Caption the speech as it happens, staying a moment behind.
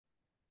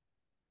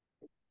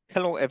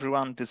Hello,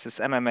 everyone. This is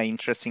MMA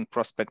Interesting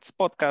Prospects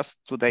podcast.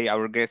 Today,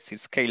 our guest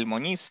is Kale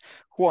Moniz,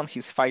 who won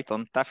his fight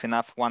on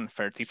Tuff-N-Uff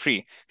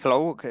 133.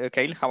 Hello,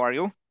 Kale. How are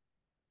you?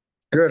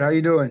 Good. How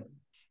you doing?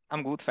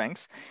 I'm good,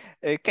 thanks.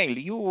 Kale,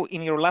 you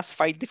in your last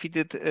fight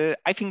defeated,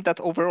 I think that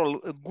overall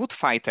a good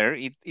fighter.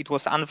 It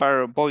was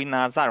Anvar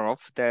Boynazarov,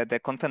 the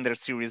Contender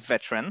Series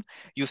veteran.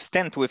 You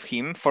stand with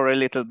him for a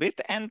little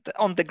bit, and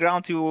on the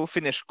ground you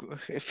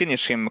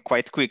finish him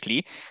quite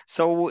quickly.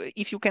 So,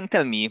 if you can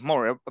tell me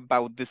more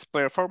about this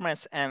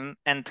performance and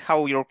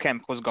how your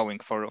camp was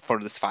going for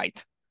this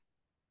fight.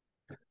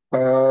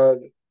 Uh,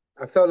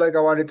 I felt like I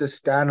wanted to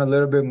stand a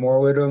little bit more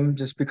with him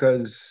just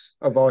because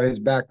of all his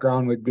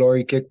background with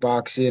Glory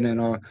Kickboxing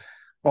and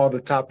all the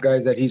top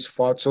guys that he's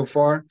fought so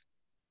far.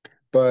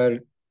 But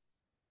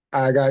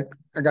I got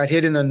I got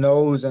hit in the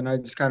nose and I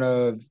just kind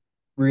of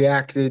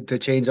reacted to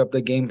change up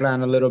the game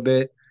plan a little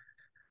bit.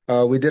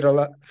 We did a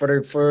lot for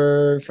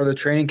the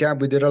training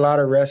camp. We did a lot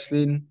of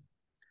wrestling.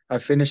 I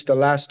finished the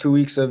last 2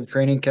 weeks of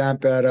training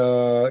camp at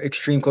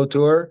Extreme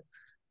Couture.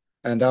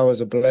 And that was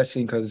a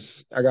blessing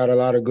because I got a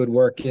lot of good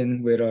work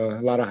in with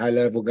a lot of high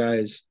level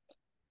guys.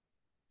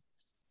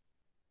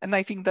 And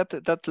I think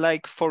that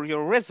like for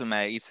your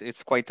resume,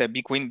 it's quite a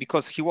big win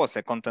because he was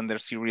a Contender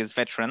Series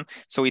veteran.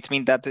 So it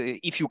means that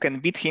if you can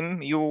beat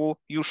him, you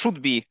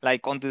should be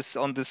like on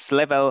this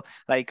level,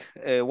 like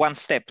one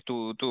step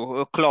to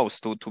close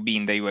to be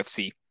in the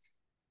UFC.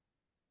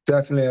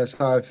 Definitely, that's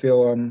how I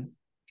feel.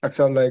 I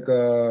felt like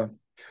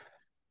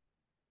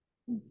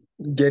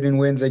getting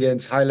wins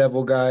against high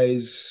level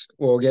guys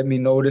will get me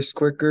noticed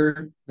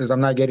quicker because I'm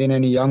not getting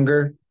any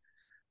younger.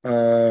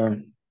 Uh,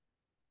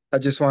 I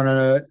just want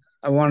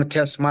to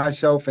test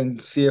myself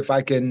and see if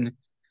I can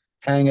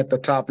hang at the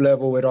top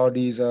level with all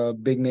these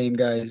big name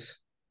guys.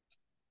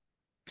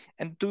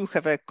 And do you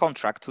have a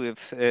contract with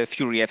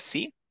Fury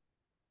FC?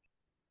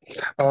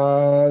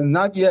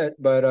 Not yet,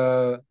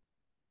 but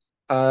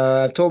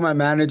I've told my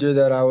manager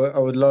that I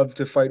would love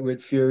to fight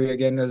with Fury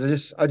again.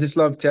 'Cause I just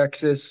love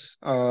Texas.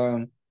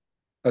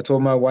 I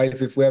told my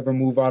wife if we ever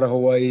move out of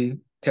Hawaii,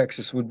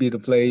 Texas would be the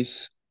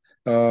place.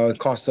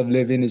 Cost of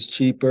living is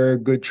cheaper,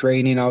 good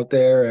training out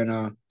there,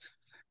 and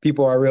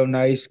people are real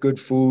nice, good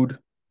food.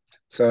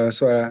 So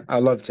I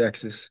love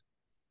Texas.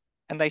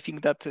 And I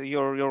think that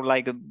your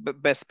like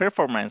best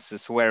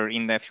performances were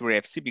in the Fury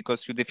FC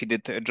because you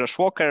defeated Josh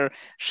Walker,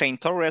 Shane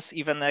Torres,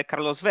 even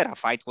Carlos Vera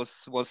fight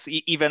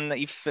even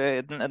if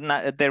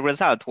the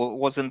result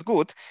wasn't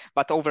good,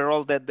 but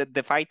overall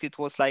the fight it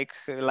was like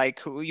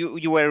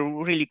you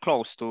were really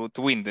close to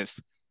win this.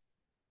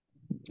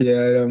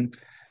 Yeah,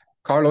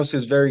 Carlos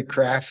is very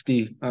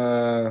crafty.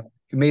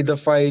 He made the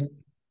fight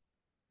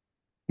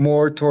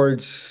more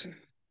towards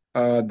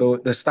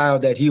the style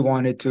that he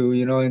wanted to,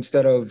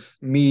 instead of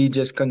me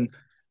just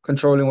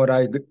controlling what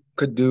I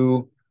could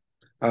do.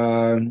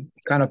 Kind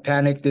of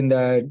panicked in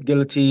that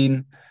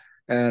guillotine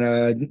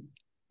and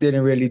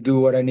didn't really do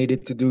what I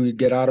needed to do to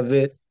get out of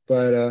it.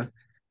 But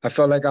I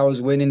felt like I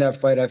was winning that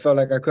fight. I felt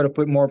like I could have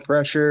put more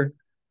pressure.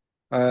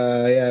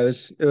 Yeah,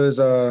 it was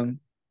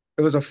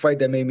a fight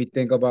that made me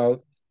think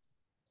about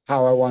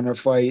how I want to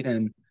fight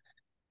and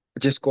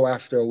just go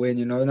after a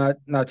win.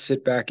 Not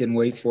sit back and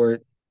wait for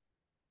it.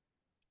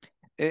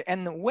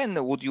 And when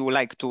would you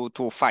like to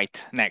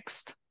fight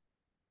next?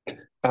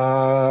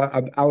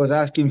 I was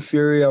asking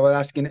Fury, I was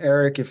asking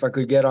Eric if I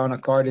could get on a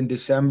card in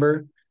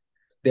December.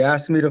 They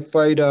asked me to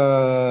fight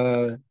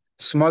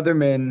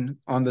Smotherman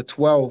on the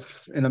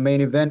 12th in a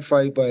main event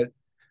fight, but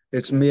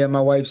it's me and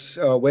my wife's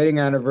wedding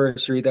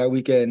anniversary that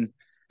weekend,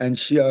 and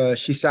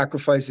she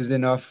sacrifices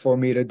enough for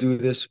me to do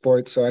this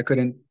sport, so I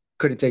couldn't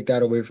take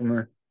that away from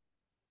her.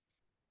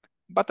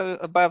 But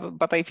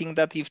I think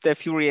that if the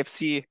Fury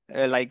FC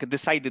like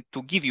decided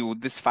to give you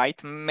this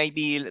fight,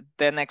 maybe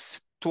the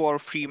next 2 or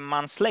 3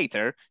 months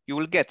later you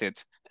will get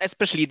it,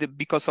 especially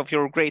because of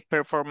your great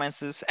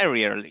performances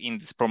earlier in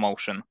this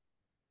promotion.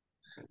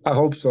 I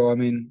hope so. I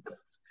mean,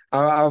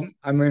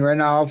 right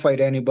now I'll fight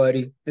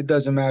anybody. It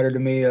doesn't matter to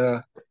me.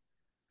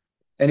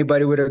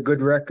 Anybody with a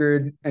good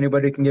record,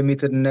 anybody can get me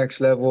to the next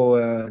level.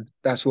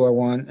 That's who I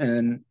want.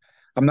 And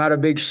I'm not a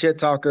big shit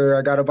talker.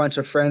 I got a bunch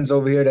of friends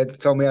over here that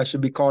tell me I should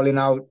be calling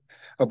out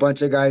a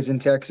bunch of guys in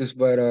Texas,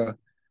 but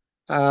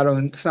I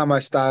don't. It's not my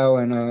style.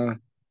 And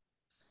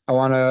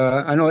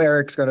I know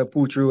Eric's gonna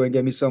pull through and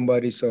get me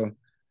somebody. So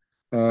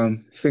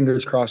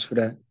fingers crossed for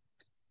that.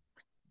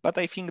 But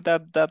I think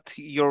that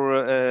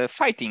your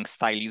fighting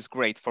style is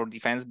great for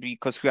defense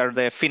because you are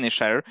the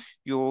finisher.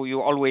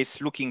 You always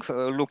looking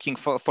for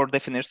the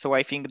finish. So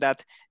I think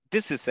that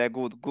this is a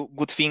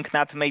good thing.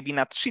 Maybe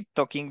not shit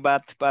talking,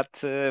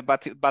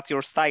 but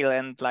your style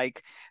and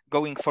like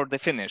going for the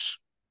finish.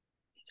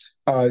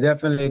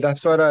 Definitely.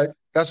 That's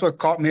what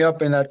caught me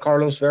up in that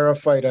Carlos Vera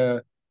fight.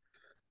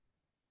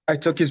 I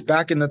took his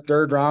back in the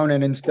third round,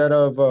 and instead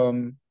of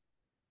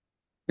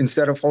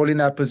holding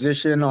that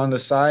position on the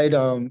side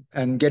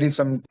and getting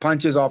some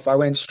punches off, I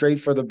went straight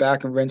for the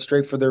back and went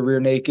straight for the rear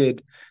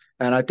naked.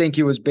 and I think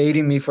he was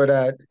baiting me for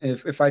that.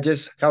 If I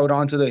just held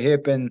on to the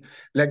hip and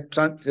let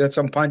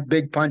some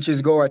big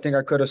punches go, I think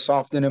I could have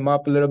softened him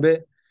up a little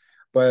bit.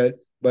 But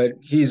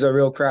he's a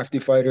real crafty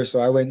fighter, so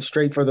I went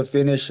straight for the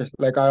finish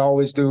like I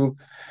always do,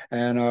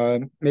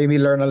 and made me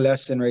learn a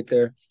lesson right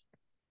there.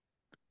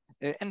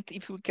 And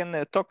if we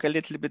can talk a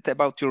little bit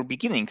about your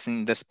beginnings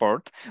in the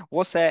sport,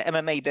 was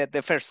MMA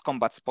the first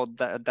combat sport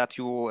that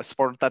you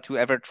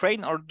ever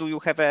train, or do you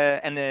have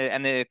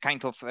any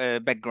kind of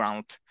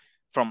background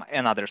from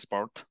another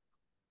sport?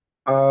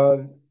 Uh,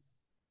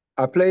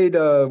 I played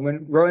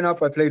when growing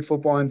up. I played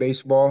football and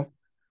baseball,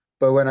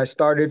 but when I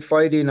started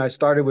fighting, I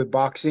started with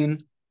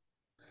boxing.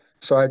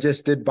 So I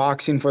just did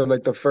boxing for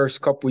like the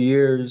first couple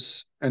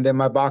years, and then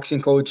my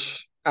boxing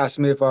coach asked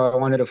me if I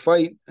wanted to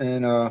fight,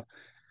 and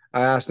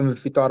I asked him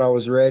if he thought I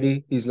was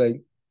ready. He's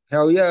like,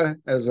 "Hell yeah!"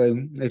 I was like,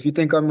 "If you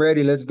think I'm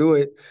ready, let's do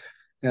it."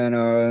 And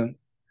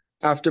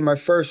after my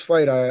first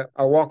fight, I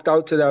walked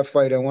out to that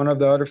fight, and one of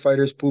the other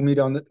fighters pulled me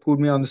on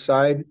the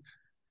side,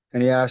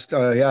 and he asked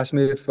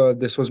me if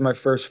this was my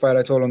first fight.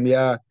 I told him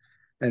yeah,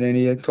 and then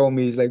he had told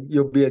me he's like,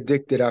 "You'll be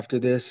addicted after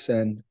this,"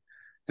 and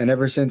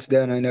ever since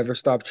then, I never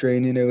stopped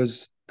training. It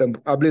was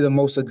probably the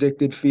most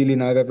addicted feeling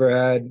I've ever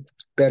had.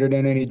 Better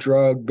than any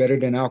drug, better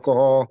than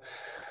alcohol.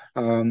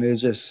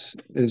 It's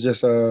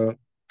just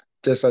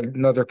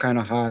another kind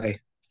of high.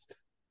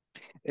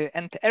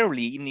 And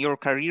early in your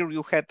career,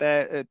 you had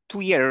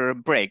 2 year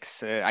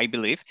breaks, I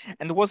believe.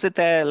 And was it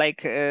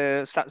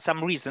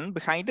some reason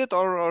behind it,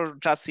 or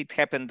just it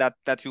happened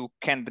that you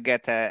can't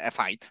get a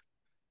fight?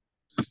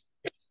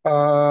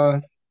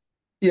 Uh,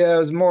 yeah, it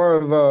was more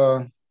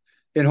of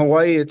in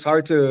Hawaii. It's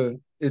hard to.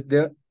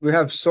 We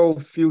have so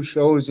few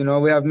shows. You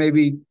know, we have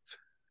maybe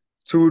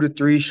 2 to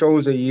 3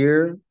 shows a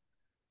year.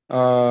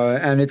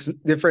 And it's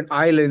different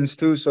islands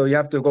too, so you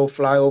have to go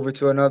fly over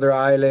to another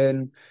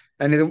island.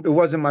 And it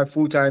wasn't my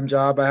full-time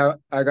job.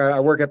 I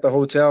work at the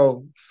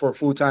hotel for a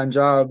full-time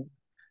job.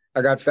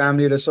 I got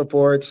family to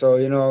support, so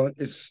you know,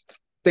 it's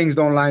things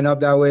don't line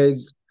up that way.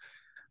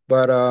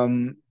 But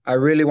I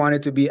really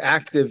wanted to be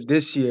active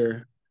this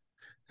year.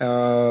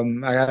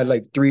 I had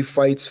like 3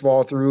 fights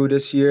fall through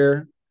this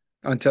year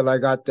until I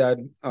got that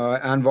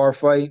Anvar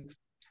fight.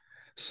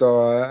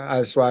 So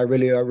that's why I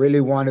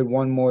really wanted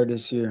one more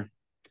this year.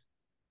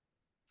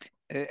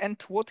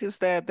 And what is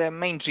the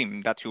main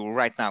gym that you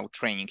right now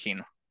training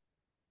in?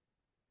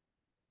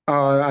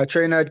 I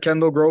train at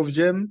Kendall Grove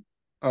Gym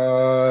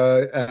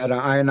at an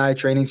I&I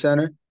training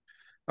center.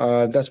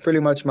 That's pretty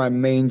much my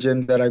main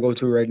gym that I go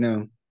to right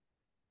now.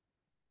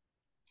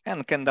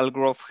 And Kendall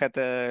Grove had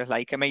a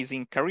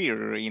amazing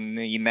career in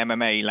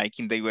MMA, like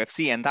in the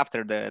UFC, and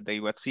after the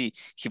UFC,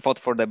 he fought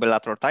for the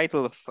Bellator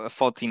title,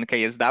 fought in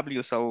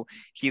KSW, so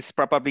he's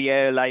probably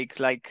a like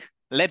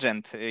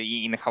legend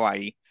in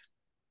Hawaii.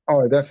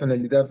 Oh,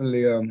 definitely.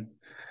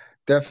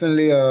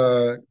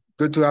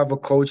 Good to have a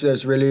coach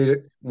that's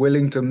really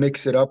willing to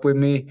mix it up with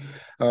me.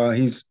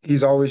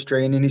 He's always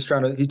training. He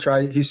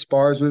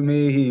spars with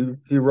me.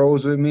 He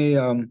rolls with me.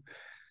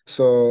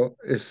 So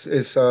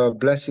it's a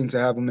blessing to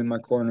have him in my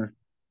corner.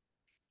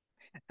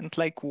 And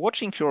like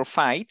watching your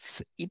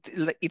fights,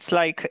 it's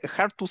like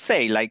hard to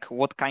say like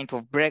what kind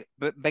of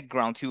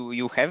background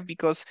you have,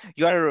 because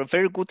you are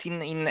very good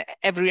in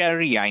every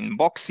area, in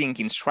boxing,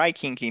 in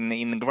striking,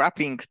 in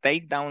grappling,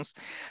 takedowns.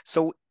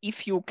 So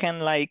if you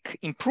can like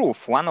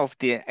improve one of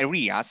the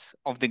areas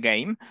of the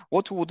game,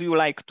 what would you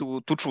like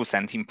to choose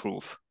and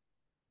improve?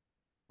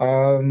 I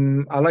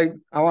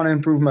want to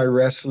improve my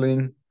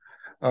wrestling.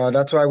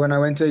 That's why when I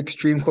went to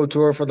Extreme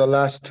Couture for the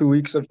last 2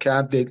 weeks of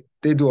camp,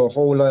 they do a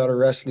whole lot of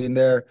wrestling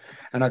there,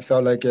 and I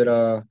felt like it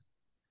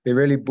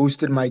really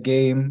boosted my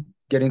game,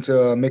 getting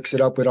to mix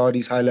it up with all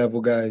these high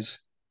level guys.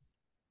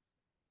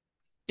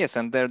 Yes,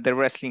 and the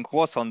wrestling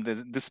was on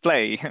this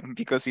display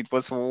because it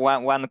was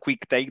one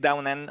quick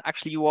takedown, and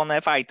actually you won a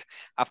fight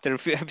after a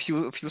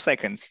few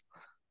seconds.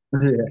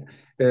 Yeah,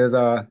 it was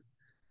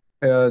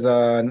it was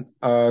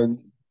a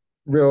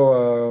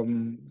real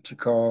what you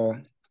call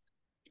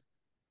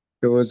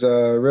it was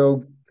a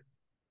real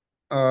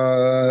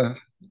uh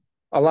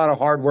a lot of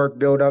hard work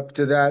built up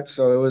to that,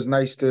 so it was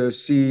nice to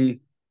see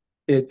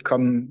it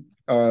come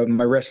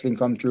my wrestling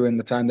come through in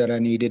the time that I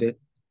needed it.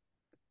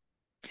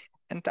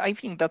 And I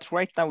think that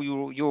right now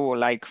you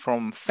like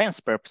from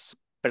fans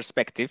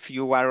perspective,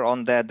 you are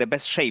on the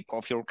best shape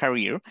of your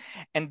career.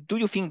 And do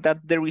you think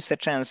that there is a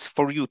chance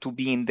for you to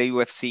be in the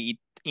UFC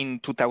in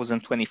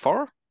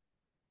 2024?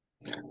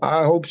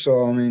 I hope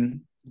so. I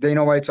mean,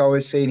 Dana White's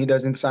always saying he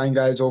doesn't sign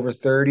guys over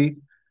 30.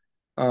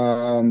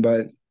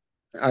 But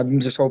I'm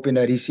just hoping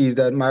that he sees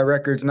that my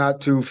record's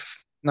not too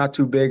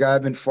big. I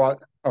haven't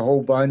fought a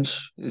whole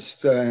bunch.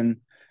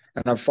 And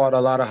I've fought a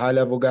lot of high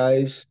level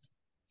guys.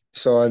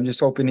 So I'm just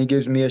hoping he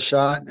gives me a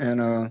shot,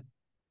 and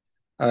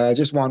I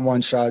just want one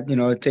shot, you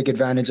know, take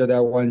advantage of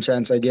that one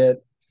chance I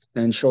get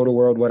and show the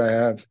world what I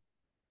have.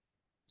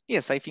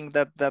 Yes, I think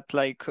that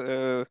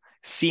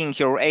seeing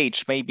your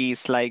age maybe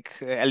is like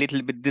a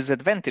little bit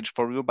disadvantage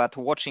for you, but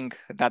watching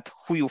that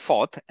who you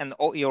fought and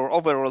your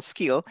overall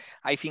skill,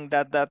 I think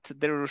that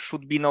there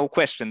should be no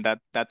question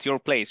that your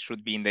place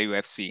should be in the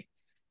UFC.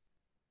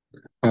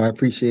 I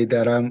appreciate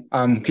that.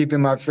 I'm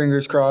keeping my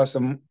fingers crossed.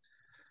 I'm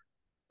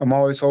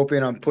always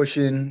hoping, I'm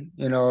pushing,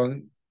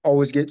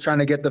 always get trying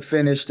to get the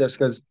finish just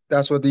because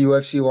that's what the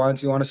UFC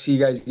wants. You want to see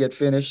guys get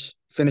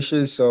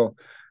finishes. So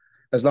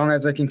as long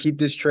as I can keep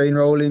this train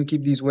rolling,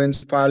 keep these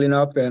wins piling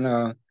up,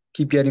 and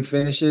keep getting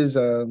finishes,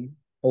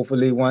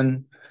 hopefully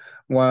one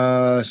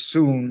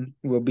soon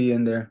we'll be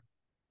in there.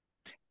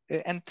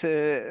 And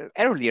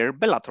earlier,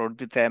 Bellator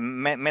did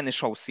many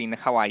shows in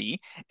Hawaii.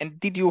 And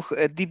did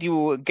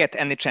you get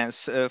any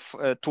chance to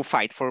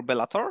fight for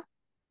Bellator?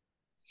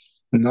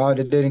 No,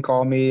 they didn't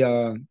call me.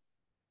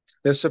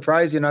 It's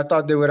surprising. I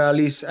thought they would at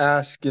least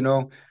ask,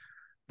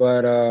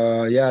 but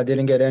yeah, I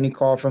didn't get any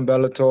call from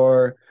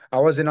Bellator. I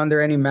wasn't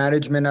under any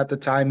management at the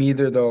time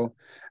either, though.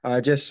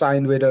 I just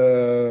signed with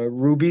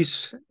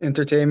Ruby's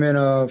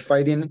Entertainment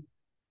Fighting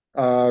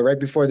right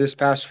before this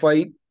past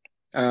fight.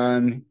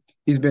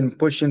 He's been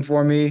pushing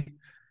for me.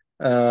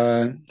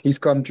 He's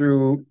come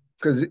through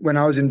because when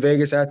I was in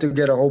Vegas, I had to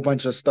get a whole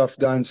bunch of stuff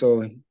done.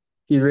 So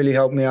he really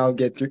helped me out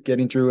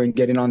getting through and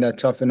getting on that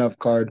Tuff-N-Uff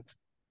card.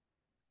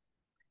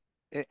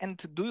 And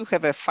do you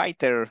have a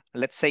fighter,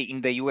 let's say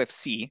in the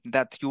UFC,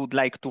 that you would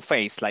like to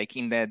face, like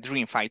in the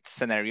dream fight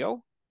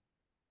scenario?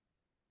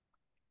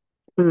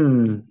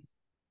 Hmm.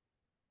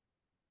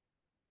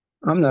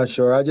 I'm not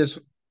sure.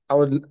 I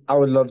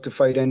would love to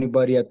fight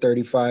anybody at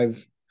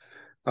 35,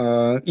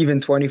 even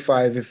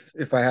 25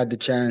 if I had the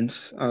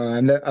chance.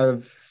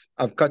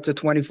 I've cut to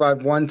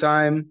 25 one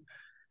time,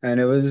 and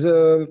it was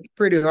a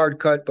pretty hard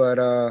cut, but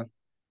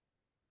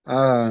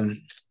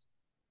um,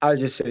 I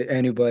just say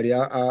anybody.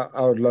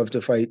 I would love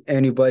to fight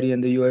anybody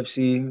in the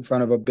UFC in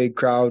front of a big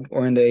crowd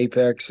or in the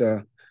Apex.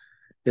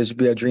 This would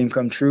be a dream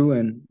come true,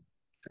 and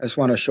I just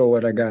want to show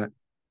what I got.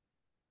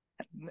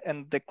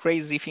 And the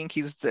crazy thing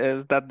is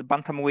that the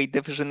bantamweight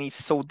division is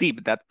so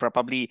deep that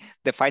probably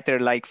the fighter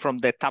like from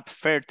the top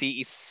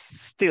 30 is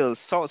still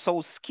so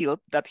skilled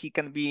that he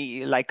can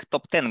be like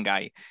top 10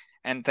 guy.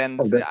 And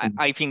Oh, I, definitely.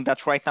 I think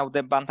that right now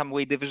the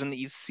bantamweight division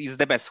is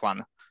the best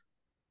one.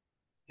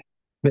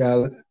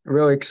 Yeah,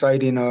 really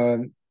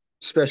exciting.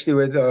 Especially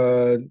with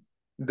the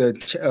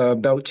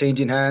belt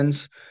changing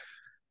hands.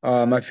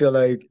 I feel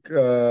like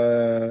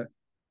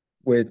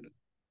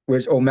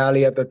with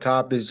O'Malley at the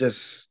top is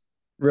just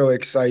real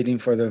exciting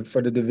for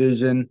the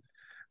division.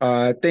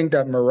 I think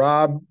that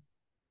Marab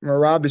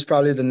is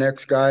probably the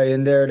next guy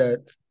in there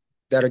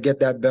that'll get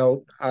that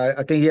belt.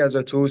 I think he has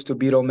the tools to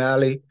beat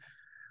O'Malley.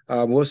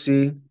 We'll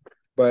see.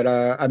 But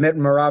I met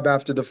Marab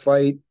after the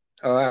fight,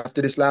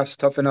 after this last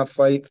Tough-N-Uff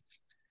fight,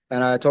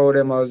 and I told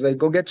him I was like,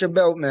 "Go get your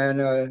belt, man."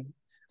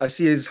 I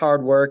see his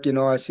hard work.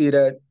 I see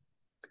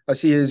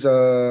his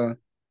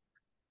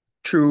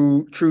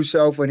true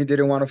self when he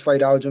didn't want to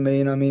fight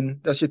Aljamain. I mean,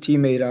 that's your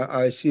teammate.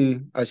 I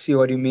see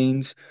what he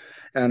means,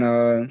 and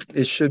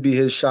it should be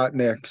his shot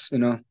next.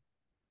 And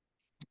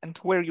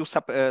were you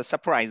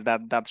surprised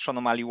that Sean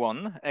O'Malley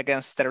won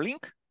against Sterling?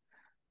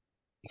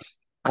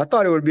 I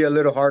thought it would be a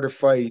little harder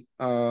fight.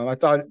 I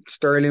thought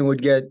Sterling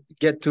would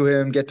get to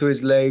him, get to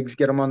his legs,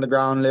 get him on the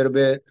ground a little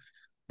bit.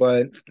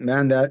 But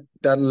man, that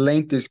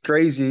length is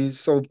crazy. He's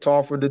so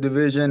tall for the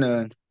division.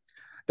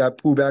 That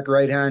pullback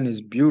right hand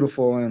is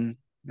beautiful, and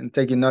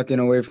taking nothing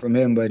away from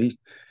him. But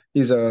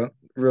he's a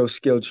real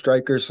skilled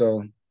striker.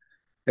 So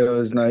it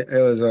was nice.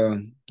 It was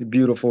a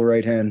beautiful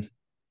right hand.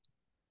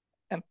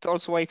 And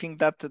also, I think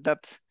that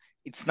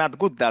it's not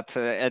good that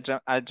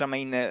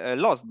Aljamain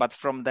lost, but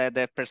from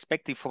the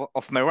perspective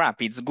of Merab,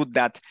 it's good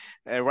that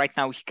right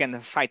now he can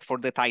fight for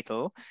the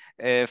title,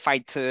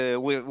 fight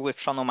with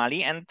Sean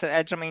O'Malley and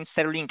Aljamain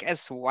Sterling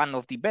as one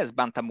of the best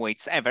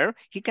bantamweights ever.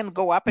 He can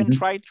go up and Mhm.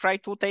 try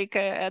to take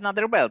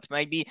another belt.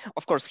 Maybe,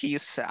 of course, he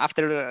is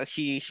after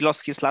he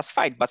lost his last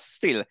fight, but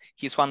still,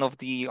 he's one of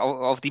the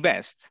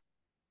best.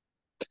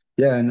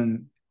 Yeah,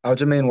 and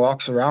Aljamain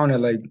walks around at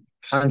like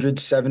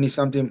 170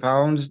 something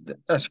pounds.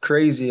 That's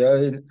crazy.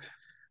 I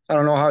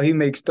don't know how he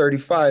makes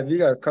 35. He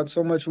got to cut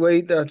so much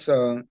weight. That's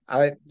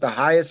I the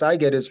highest I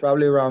get is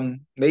probably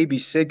around maybe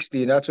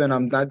 60. That's when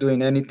I'm not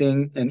doing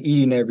anything and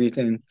eating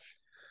everything.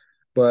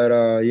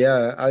 But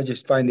yeah, I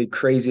just find it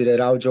crazy that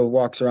Aljo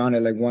walks around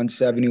at like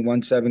 170,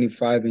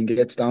 175 and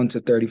gets down to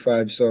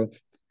 35. So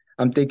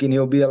I'm thinking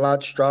he'll be a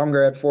lot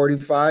stronger at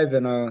 45,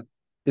 and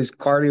his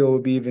cardio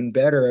will be even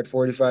better at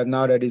 45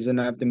 now that he's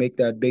gonna have to make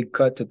that big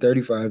cut to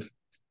 35.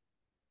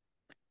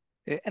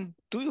 And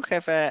do you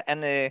have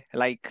any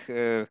like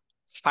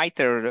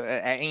fighter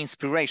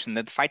inspiration,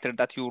 that fighter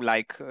that you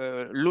like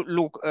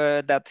look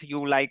that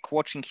you like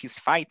watching his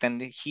fight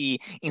and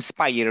he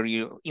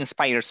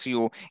inspires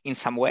you in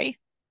some way?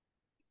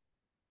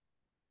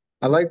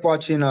 I like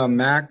watching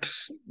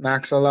Max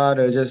a lot.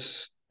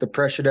 Just the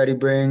pressure that he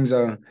brings.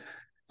 I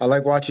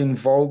like watching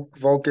Volk.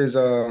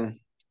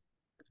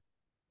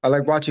 I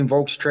like watching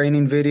Volk's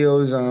training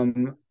videos.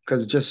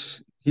 Because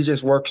just he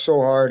just works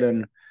so hard,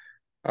 and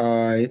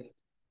uh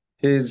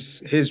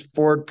His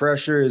forward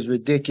pressure is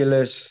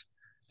ridiculous.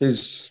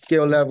 His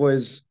skill level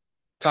is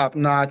top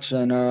notch,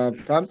 and I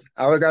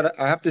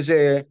have to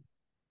say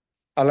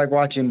I like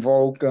watching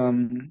Volk.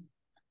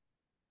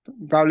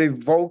 Probably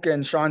Volk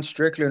and Sean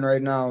Strickland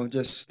right now,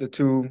 just the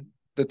two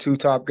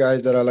top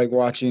guys that I like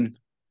watching.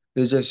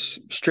 There's just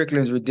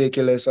Strickland's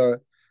ridiculous.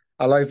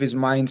 I love his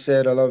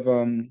mindset.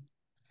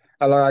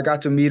 I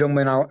got to meet him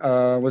when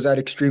I was at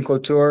Extreme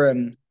Couture,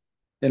 and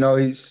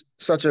he's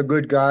such a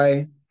good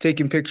guy,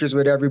 taking pictures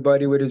with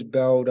everybody with his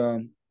belt.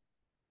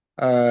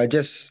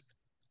 Just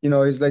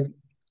he's like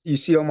you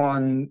see him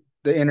on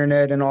the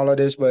internet and all of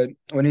this, but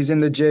when he's in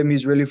the gym,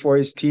 he's really for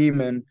his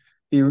team, and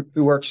he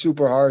works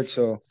super hard.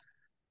 So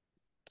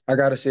I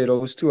gotta say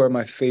those two are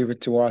my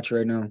favorite to watch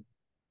right now.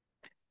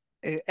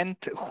 And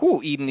who,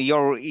 in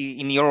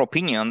your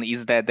opinion,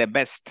 is the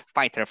best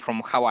fighter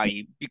from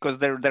Hawaii? Because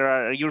there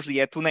are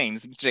usually two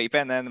names, BJ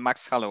Penn and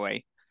Max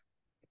Holloway.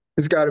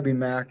 It's got to be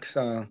Max.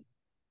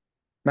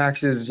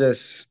 Max is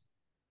just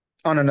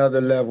on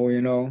another level.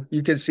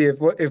 You can see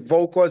if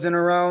Volk wasn't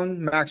around,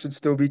 Max would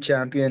still be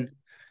champion.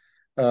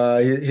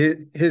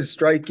 His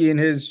striking,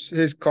 his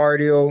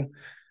cardio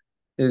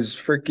is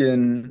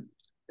freaking.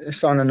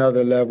 It's on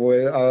another level.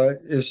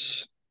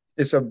 It's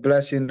a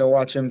blessing to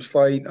watch him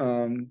fight.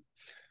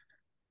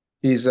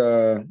 He's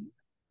a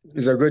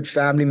he's a good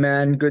family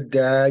man, good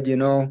dad,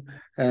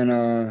 and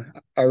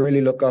I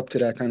really look up to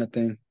that kind of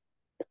thing.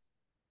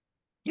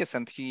 Yes,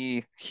 and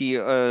he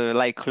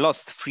like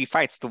lost three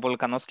fights to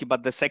Volkanovski,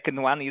 but the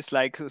second one is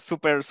like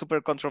super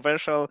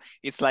controversial.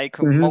 It's like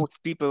Hmm.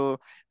 most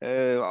people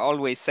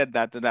always said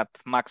that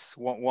Max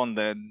won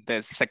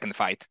the second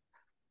fight.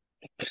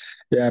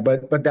 Yeah,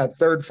 but that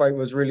third fight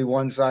was really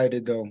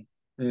one-sided though.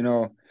 You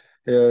know,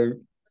 uh,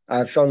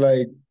 I felt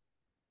like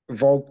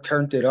Volk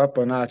turned it up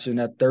a notch in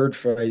that third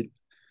fight.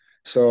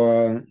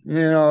 So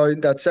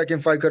that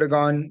second fight could have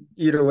gone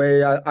either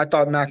way. I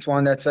thought Max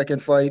won that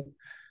second fight,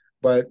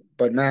 but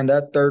man,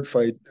 that third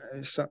fight,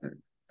 so-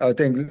 I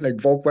think like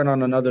Volk went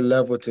on another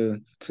level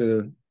to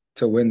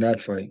win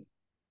that fight.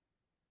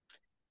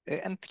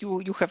 And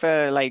you have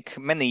like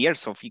many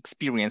years of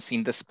experience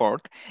in the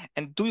sport.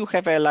 And do you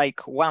have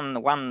like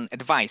one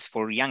advice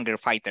for younger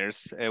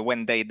fighters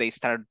when they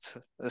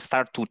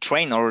start to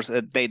train or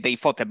they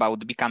thought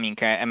about becoming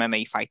a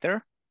MMA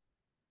fighter?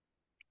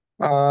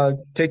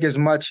 Take as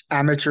much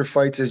amateur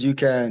fights as you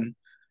can.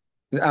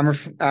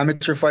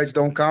 Amateur fights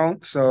don't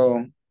count,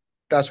 so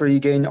that's where you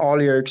gain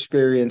all your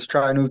experience.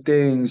 Try new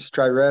things,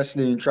 try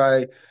wrestling,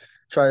 try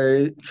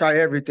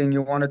everything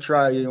you want to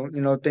try.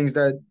 Things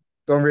that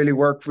don't really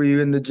work for you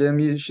in the gym,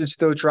 you should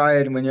still try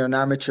it when you're an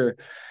amateur.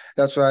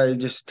 That's why I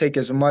just take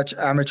as much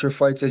amateur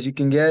fights as you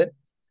can get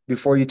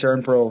before you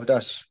turn pro.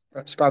 That's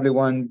probably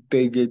one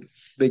big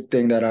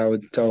thing that I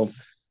would tell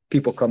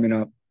people coming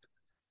up.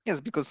 Yes,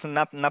 because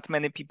not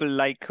many people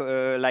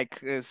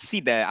see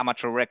the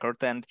amateur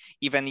record, and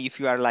even if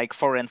you are like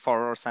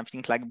 4-4 or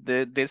something like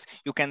this,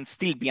 you can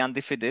still be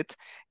undefeated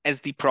as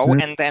the pro,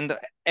 Mhm. and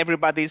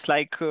everybody's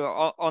like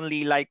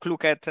only like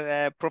look at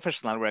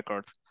professional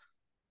record.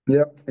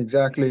 Yep,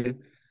 exactly.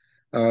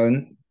 Uh,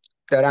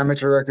 that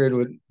amateur record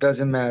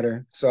doesn't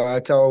matter. So I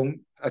tell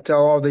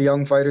all the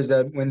young fighters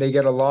that when they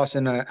get a loss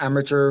in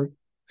amateur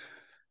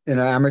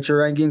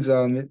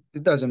rankings,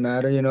 it doesn't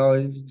matter.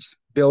 Just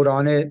build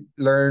on it,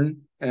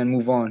 learn, and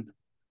move on.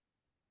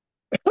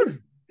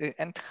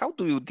 And how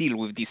do you deal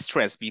with this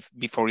stress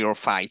before your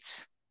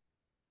fights?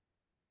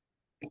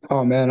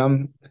 Oh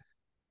man,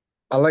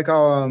 I like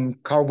how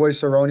Cowboy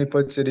Cerrone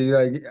puts it. He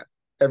like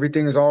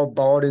everything is all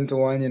balled into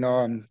one.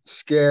 I'm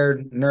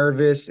scared,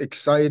 nervous,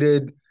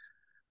 excited,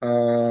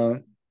 uh,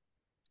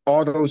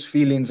 all those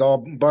feelings, all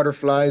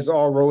butterflies,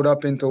 all rolled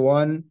up into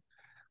one.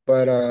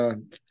 But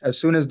as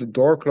soon as the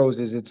door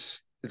closes,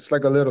 it's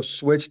like a little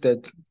switch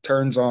that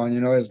turns on.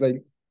 It's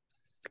like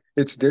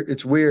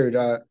it's weird.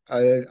 I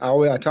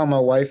tell my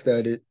wife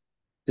that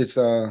it's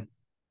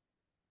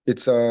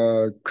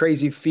a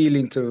crazy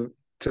feeling to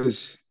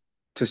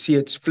see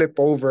it flip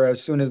over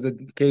as soon as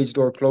the cage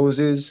door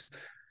closes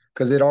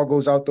because it all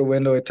goes out the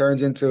window. It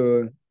turns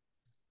into,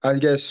 I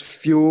guess,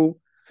 fuel,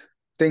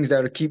 things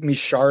that'll keep me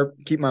sharp,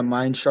 keep my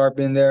mind sharp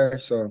in there.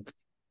 So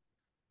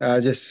I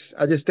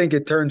just think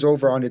it turns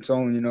over on its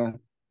own.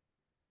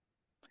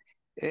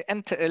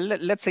 And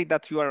let's say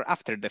that you are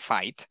after the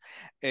fight.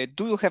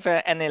 Do you have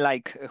any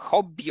like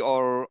hobby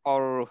or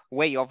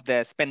way of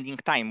the spending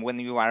time when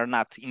you are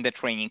not in the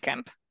training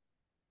camp?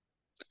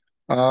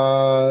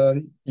 Uh,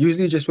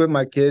 Usually just with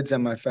my kids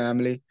and my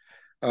family.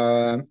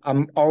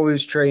 I'm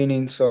always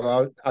training,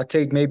 so I'll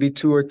take maybe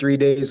 2 or 3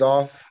 days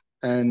off,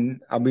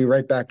 and I'll be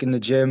right back in the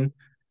gym.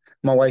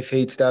 My wife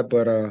hates that,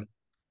 but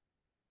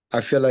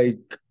I feel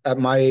like at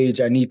my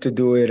age I need to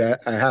do it.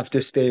 I have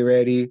to stay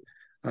ready.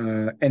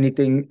 Any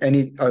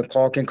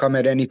call can come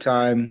at any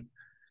time.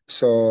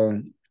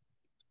 So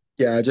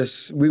yeah,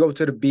 we go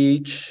to the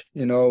beach.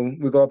 We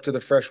go up to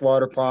the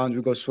freshwater ponds.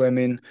 We go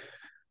swimming.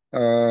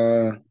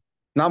 Uh,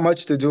 Not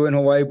much to do in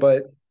Hawaii,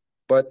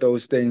 but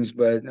those things.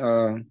 But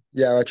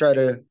yeah, I try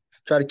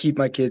to keep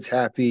my kids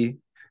happy.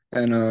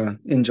 and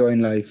enjoying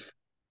life.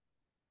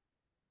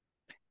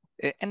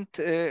 And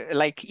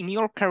like in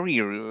your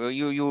career,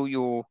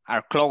 you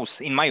are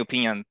close, in my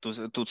opinion,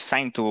 to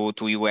sign to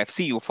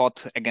UFC. You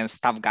fought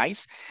against tough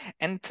guys,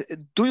 and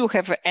do you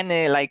have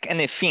any like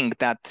anything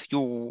that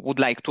you would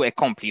like to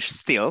accomplish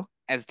still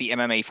as the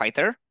MMA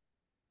fighter?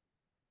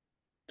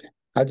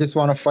 I just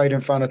want to fight in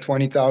front of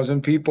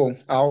 20,000 people.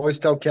 I always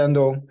tell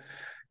Kendall,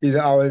 I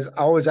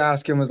always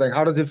ask him, was like,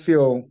 how does it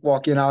feel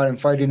walking out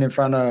and fighting in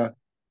front of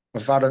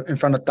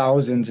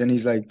thousands? And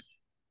he's like,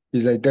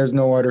 there's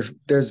no other,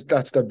 there's,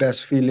 that's the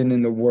best feeling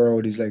in the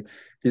world. He's like,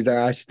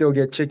 I still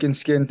get chicken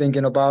skin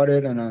thinking about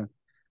it. And I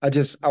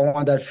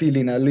want that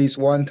feeling at least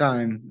one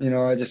time. You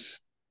know,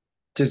 just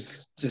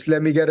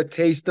let me get a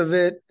taste of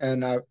it.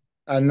 And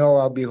I know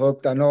I'll be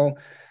hooked. I know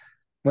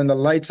when the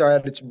lights are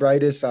at its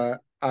brightest,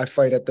 I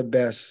fight at the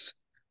best.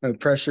 When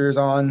pressure is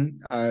on,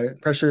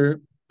 pressure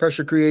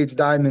creates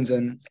diamonds,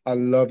 and I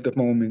love the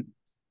moment.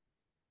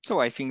 So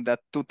I think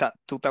that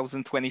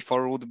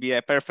 2024 would be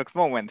a perfect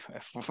moment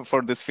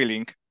for this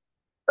feeling.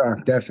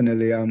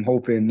 Definitely, I'm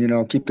hoping,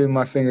 keeping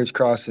my fingers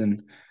crossed,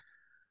 and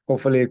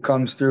hopefully it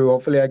comes through.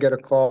 Hopefully I get a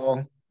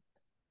call,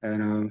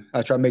 and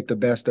I try to make the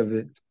best of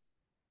it.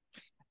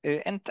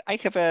 And I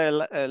have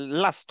a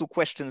last two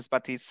questions,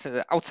 but it's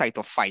outside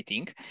of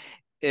fighting.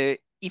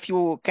 If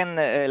you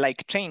can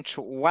like change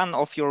one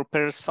of your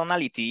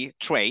personality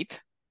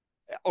trait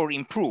or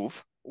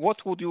improve,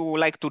 what would you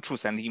like to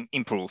choose and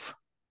improve?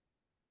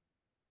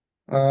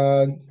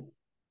 Uh,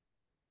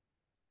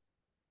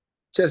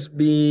 just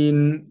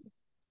being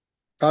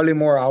probably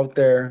more out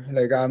there.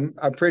 Like I'm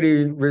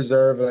pretty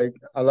reserved.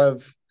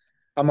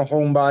 I'm a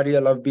homebody. I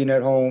love being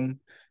at home.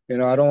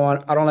 I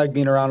don't like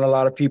being around a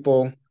lot of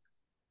people.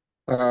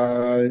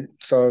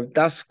 So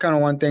that's kind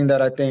of one thing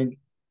that I think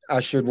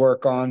I should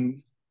work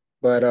on.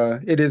 But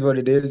it is what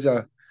it is.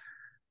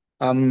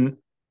 I'm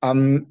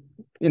I'm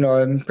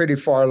I'm pretty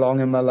far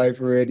along in my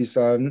life already,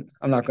 so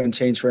I'm not going to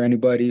change for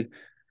anybody.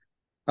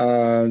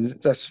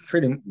 That's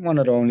pretty one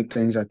of the only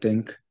things I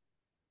think.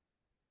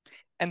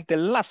 And the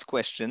last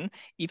question,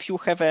 if you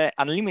have an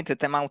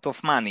unlimited amount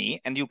of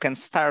money and you can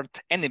start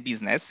any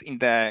business in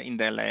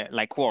the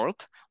like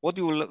world, what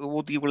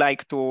would you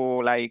like to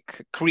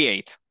like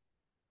create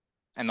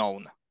and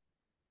own?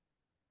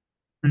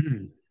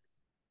 I'm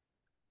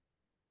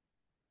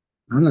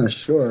not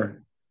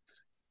sure.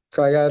 If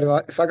I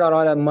got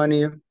all that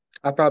money,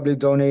 I probably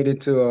donate it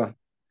to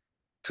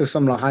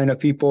some Lahaina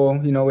people.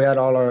 We had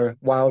all our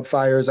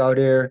wildfires out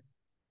here.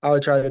 I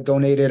would try to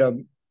donate it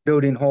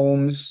building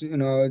homes.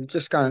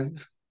 Just kind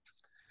of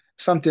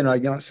something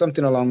like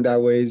something along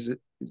that ways.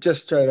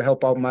 Just try to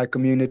help out my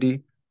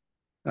community.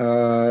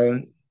 Uh,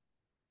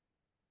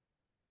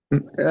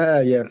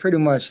 yeah, pretty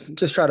much.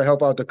 Just try to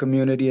help out the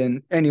community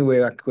in any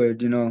way I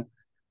could.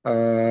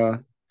 Uh,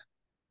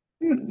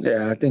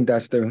 yeah, I think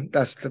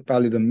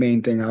probably the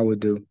main thing I would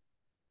do.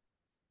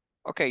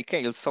 Okay,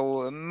 Kale.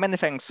 So many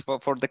thanks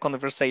for the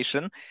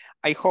conversation.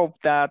 I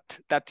hope that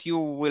you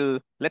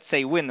will, let's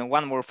say, win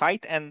one more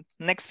fight, and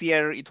next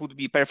year it would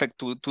be perfect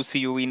to see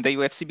you in the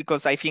UFC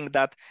because I think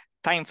that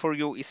time for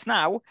you is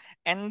now,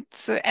 and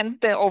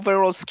the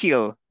overall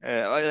skill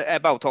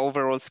about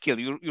overall skill,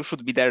 you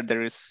should be there.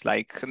 There is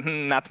like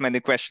not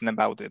many question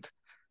about it.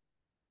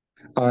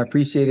 I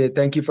appreciate it.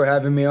 Thank you for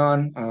having me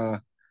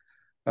on.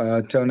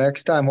 Till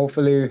next time,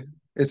 hopefully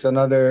it's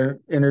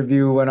another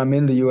interview when I'm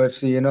in the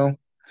UFC.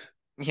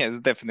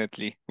 Yes,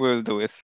 definitely, we'll do it.